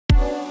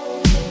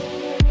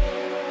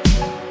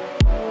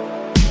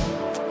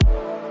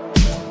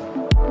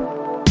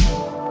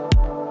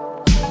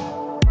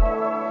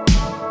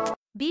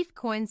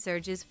coin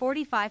surges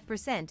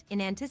 45%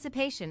 in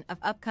anticipation of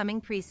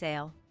upcoming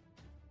presale.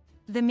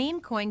 The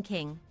meme coin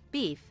king,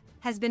 BEFE,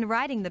 has been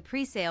riding the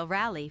presale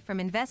rally from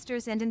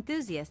investors and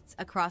enthusiasts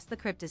across the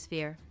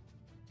cryptosphere.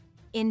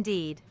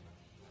 Indeed,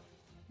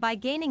 by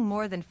gaining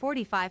more than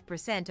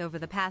 45% over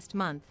the past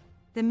month,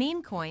 the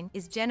meme coin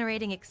is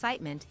generating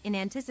excitement in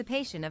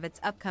anticipation of its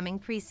upcoming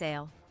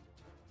presale.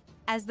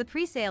 As the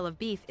presale of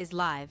BEFE is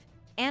live,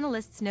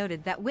 analysts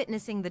noted that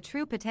witnessing the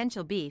true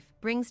potential BEFE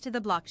brings to the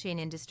blockchain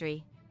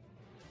industry.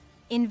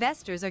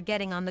 Investors are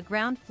getting on the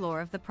ground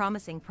floor of the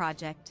promising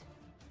project.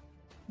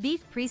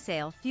 BEFE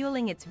presale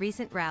fueling its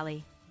recent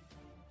rally.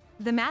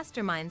 The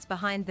masterminds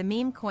behind the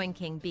meme coin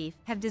king BEFE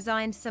have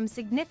designed some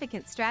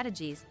significant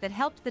strategies that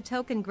helped the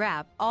token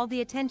grab all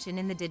the attention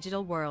in the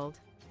digital world.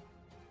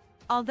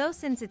 Although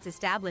since its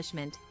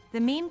establishment,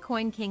 the meme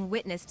coin king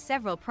witnessed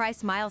several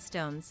price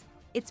milestones,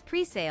 its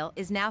presale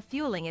is now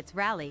fueling its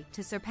rally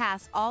to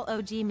surpass all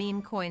OG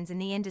meme coins in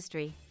the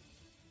industry.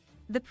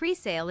 The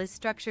presale is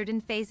structured in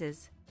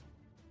phases,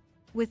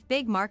 with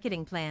big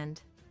marketing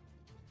planned.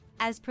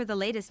 As per the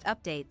latest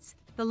updates,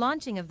 the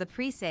launching of the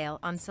presale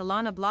on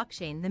Solana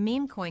blockchain, the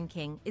meme coin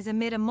king, is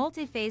amid a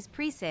multi-phase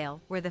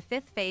presale where the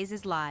fifth phase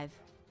is live.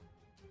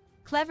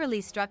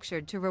 Cleverly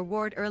structured to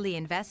reward early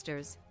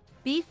investors,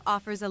 BEFE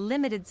offers a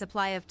limited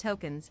supply of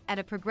tokens at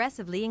a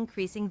progressively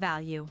increasing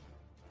value.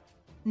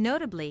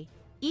 Notably,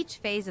 each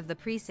phase of the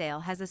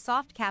presale has a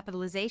soft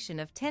capitalization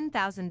of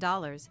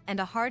 $10,000 and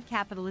a hard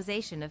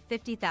capitalization of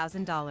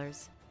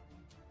 $50,000.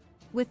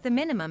 With the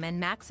minimum and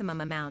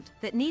maximum amount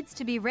that needs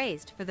to be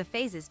raised for the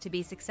phases to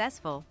be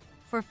successful,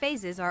 4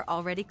 phases are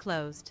already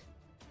closed.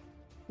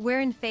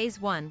 Where in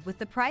Phase 1 with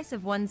the price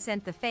of 1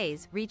 cent the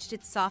phase reached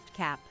its soft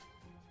cap.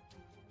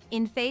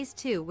 In Phase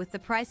 2 with the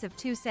price of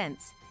 2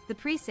 cents, the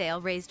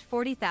presale raised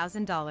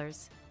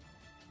 $40,000.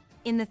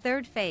 In the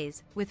third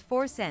phase, with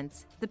 4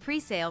 cents, the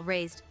presale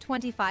raised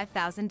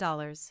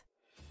 $25,000.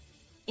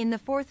 In the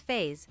fourth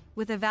phase,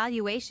 with a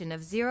valuation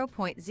of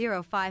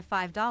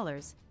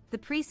 $0.055, the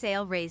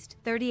presale raised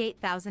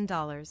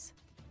 $38,000.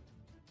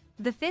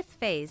 The fifth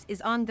phase is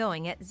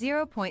ongoing at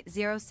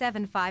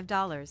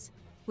 $0.075,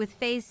 with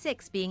Phase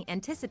 6 being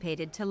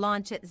anticipated to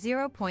launch at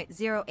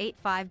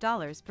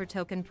 $0.085 per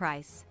token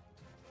price.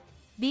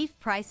 BEFE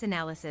price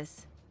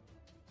analysis.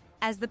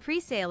 As the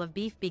presale of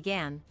BEFE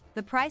began,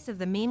 the price of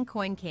the meme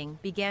coin king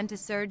began to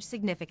surge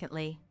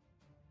significantly.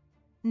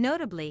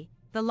 Notably,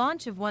 the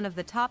launch of one of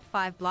the top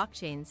 5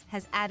 blockchains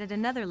has added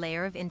another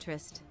layer of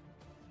interest.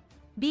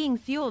 Being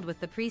fueled with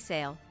the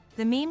presale,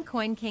 the meme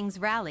coin king's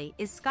rally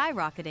is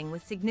skyrocketing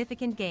with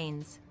significant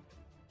gains.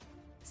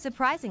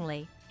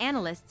 Surprisingly,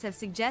 analysts have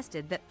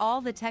suggested that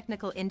all the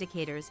technical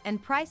indicators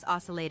and price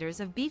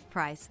oscillators of BEFE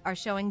price are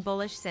showing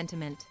bullish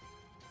sentiment.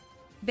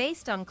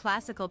 Based on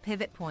classical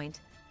pivot point,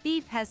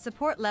 BEFE has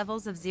support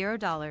levels of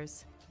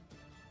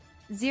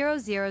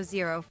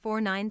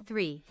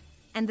 $0.000493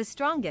 and the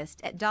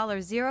strongest at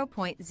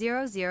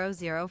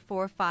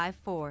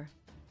 $0.000454.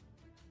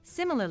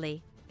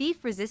 Similarly,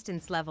 BEFE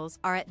resistance levels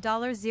are at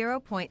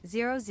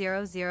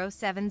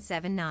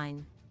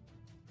 $0.000779.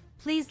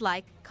 Please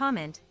like,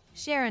 comment,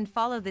 share and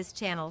follow this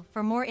channel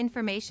for more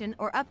information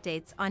or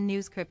updates on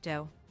news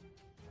crypto.